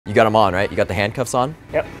You got them on, right? You got the handcuffs on?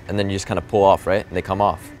 Yep. And then you just kind of pull off, right? And they come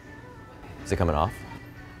off. Is it coming off?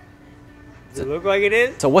 Does it look like it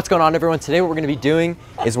is? So what's going on, everyone? Today what we're gonna be doing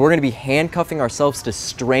is we're gonna be handcuffing ourselves to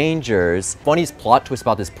strangers. Funniest plot twist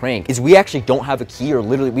about this prank is we actually don't have a key, or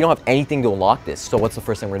literally we don't have anything to unlock this. So what's the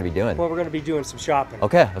first thing we're gonna be doing? Well, we're gonna be doing some shopping.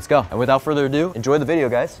 Okay, let's go. And without further ado, enjoy the video,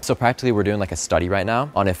 guys. So practically we're doing like a study right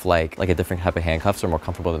now on if like a different type of handcuffs are more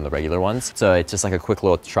comfortable than the regular ones. So it's just like a quick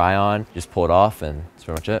little try on, just pull it off and that's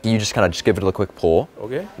pretty much it. You just kind of just give it a quick pull.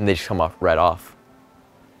 Okay. And they just come off right off.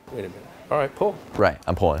 Wait a minute. All right, pull. Right,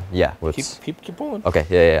 I'm pulling. Yeah. Keep pulling. Okay,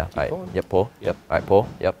 yeah. All right. pulling. Yep, pull. Yep. All right, pull.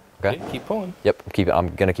 Yep. Okay. Keep pulling. Yep.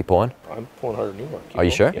 I'm gonna keep pulling. I'm pulling harder than you are. Keep Are you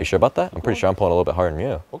pulling. sure? Yeah. You sure about that? I'm pretty sure I'm pulling a little bit harder than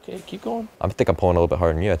you. Okay, keep going. I think I'm pulling a little bit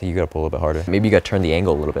harder than you. I think you gotta pull a little bit harder. Maybe you gotta turn the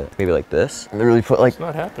angle a little bit. Maybe like this. And really put like, It's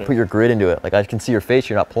not happening. put your grit into it. Like I can see your face,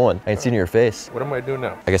 you're not pulling. I can see it in your face. What am I doing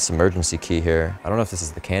now? I guess emergency key here. I don't know if this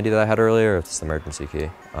is the candy that I had earlier or if it's the emergency key.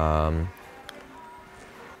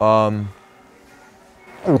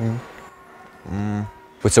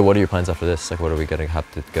 Wait, so what are your plans after this? Like, what are we gonna have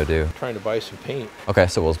to go do? I'm trying to buy some paint. Okay,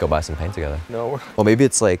 so we'll just go buy some paint together. No, Well, maybe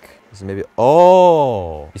it's like,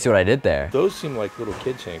 oh, you see what I did there? those seem like little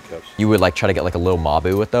kids' handcuffs. You would like try to get like a little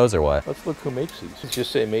Mabu with those or what? Let's look who makes these. It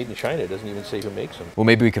just say made in China. It doesn't even say who makes them. Well,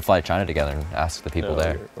 maybe we could fly to China together and ask the people No,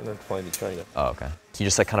 there. we're not flying to China. Oh, okay. So you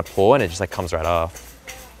just like kind of pull and it just like comes right off.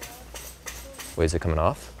 Wait, is it coming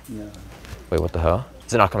off? No. Wait, what the hell?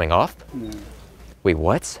 Is it not coming off? No. Wait,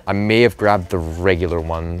 what? I may have grabbed the regular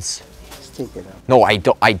ones. Just take it out. No, I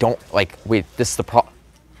don't, like, wait, this is the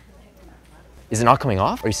Is it not coming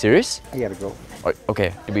off? Are you serious? I gotta go.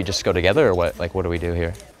 Okay, did we just go together or what? Like, what do we do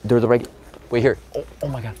here? They're the regular, wait here. Oh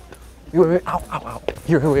my God. Wait, ow.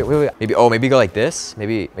 Here, wait. Maybe go like this.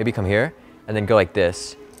 Maybe come here and then go like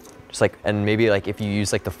this. Just like, and maybe like if you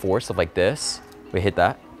use like the force of like this, wait, hit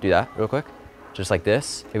that, do that real quick. Just like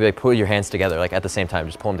this. Maybe like pull your hands together, like at the same time,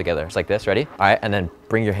 just pull them together. Just like this, ready? All right, and then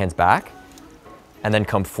bring your hands back and then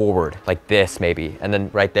come forward like this maybe. And then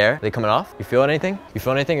right there, are they coming off? You feel anything? You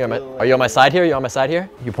feel anything? Are you on my side here? You on my side here?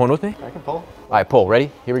 You pulling with me? I can pull. All right, pull, ready?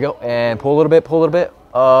 Here we go. And pull a little bit,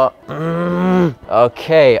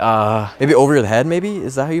 Okay, maybe over your head maybe?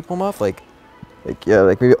 Is that how you pull them off? Like yeah,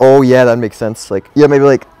 like maybe, oh yeah, that makes sense. Like, yeah, maybe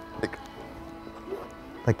like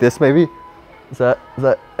this maybe? Is that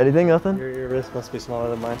anything, nothing? Your wrist must be smaller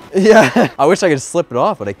than mine. Yeah. I wish I could slip it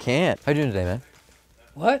off, but I can't. How you doing today, man?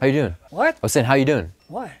 What? How you doing? What? I was saying, how you doing?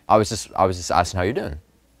 What? I was just asking how you doing.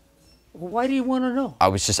 Why do you want to know? I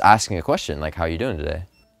was just asking a question, like how you doing today?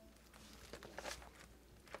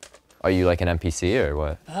 Are you like an NPC or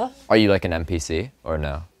what? Huh? Are you like an NPC or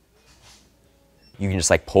no? You can just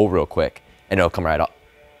like pull real quick and it'll come right up.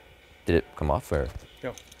 Did it come off or?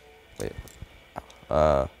 No. Wait.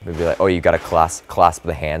 Maybe like, oh, you gotta clasp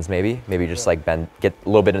the hands maybe. Maybe just like bend, get a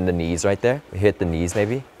little bit in the knees right there. Hit the knees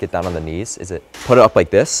maybe, get down on the knees. Is it, put it up like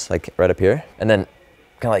this, like right up here. And then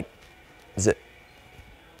kind of like, is it?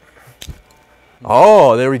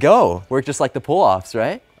 Oh, there we go. Work just like the pull-offs,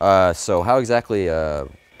 right? So how exactly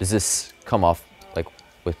does this come off like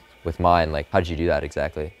with mine? Like, how did you do that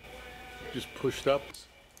exactly? Just pushed up.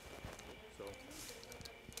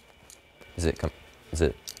 Is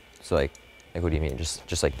it, so like what do you mean?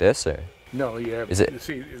 Just like this or? No, you have. Is it?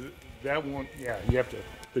 See, that one. Yeah, you have to.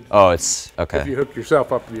 Oh, it's okay. If you hook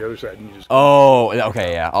yourself up to the other side and you just. Oh,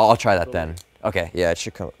 okay, yeah. I'll try that then. Okay, yeah, it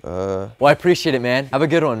should come. Well, I appreciate it, man. Have a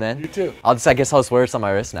good one, man. You too. I guess I'll just wear this on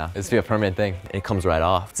my wrist now. It's be a permanent thing. It comes right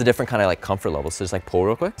off. It's a different kind of like comfort level. So just like pull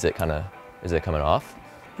real quick. Is it coming off?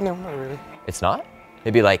 No, not really. It's not?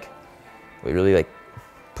 Maybe like, wait, really like,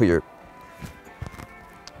 put your.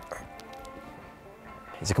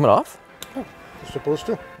 Is it coming off? You're supposed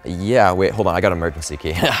to. Yeah, wait, hold on. I got an emergency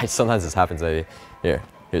key. Sometimes this happens, maybe.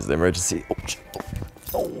 Here's the emergency.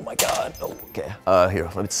 Oh my God. Oh, okay. Here,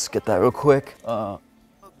 let's get that real quick.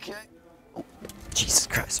 Okay. Oh, Jesus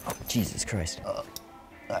Christ. Oh, Jesus Christ. All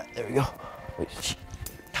right, there we go. Wait,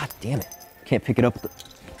 God damn it. Can't pick it up.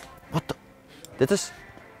 What the? Did this?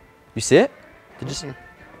 You see it? Did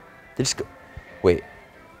just go? Wait.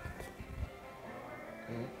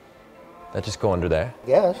 That just go under there?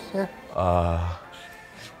 Yes, yeah.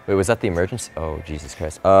 Wait, was that the emergency? Oh, Jesus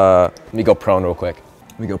Christ. Let me go prone real quick.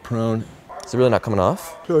 Let me go prone. Is it really not coming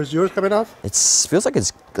off? So is yours coming off? It feels like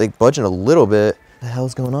it's like budging a little bit. What the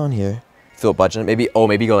hell's going on here? Feel it budging. Maybe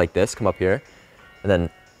go like this, come up here. And then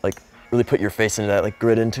like really put your face into that, like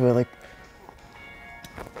grit into it, like.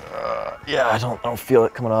 Yeah, I don't feel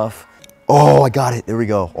it coming off. Oh, I got it. There we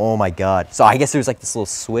go. Oh my God. So I guess there's like this little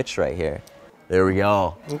switch right here. There we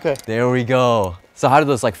go. Okay. There we go. So how did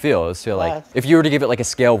those like feel? Those feel like, Fast. if you were to give it like a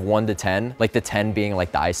scale of 1 to 10, like the 10 being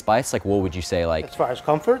like the Ice Spice, like what would you say like? As far as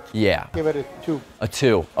comfort, Yeah. give it a 2. A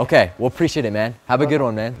 2. Okay, well appreciate it, man. Have a good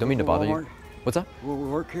one, man. Don't mean to bother you. Walmart? What's up? Will we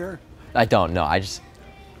work here? I don't know. I just,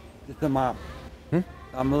 It's a mop.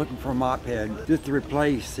 I'm looking for a mop head. Just to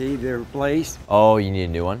replace, see, they're replaced. oh, you need a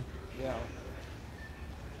new one? Yeah.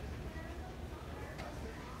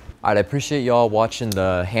 All right, I appreciate y'all watching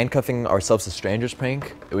the handcuffing ourselves to strangers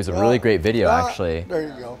prank. It was a really great video, actually. There you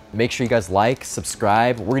go. Make sure you guys like,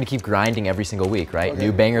 subscribe. We're gonna keep grinding every single week, right? Okay.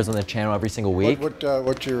 New bangers on the channel every single week.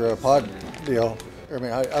 What's your pod deal? I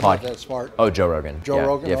mean, I'm Pod. not that smart. Oh, Joe Rogan. Joe Yeah.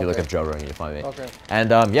 Rogan? Yeah, if you look Okay. up Joe Rogan, you'll find me. Okay. And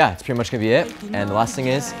yeah, it's pretty much gonna be it. And the last thing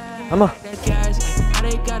is, Emma. That gas, now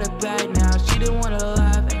they got it back now. She didn't wanna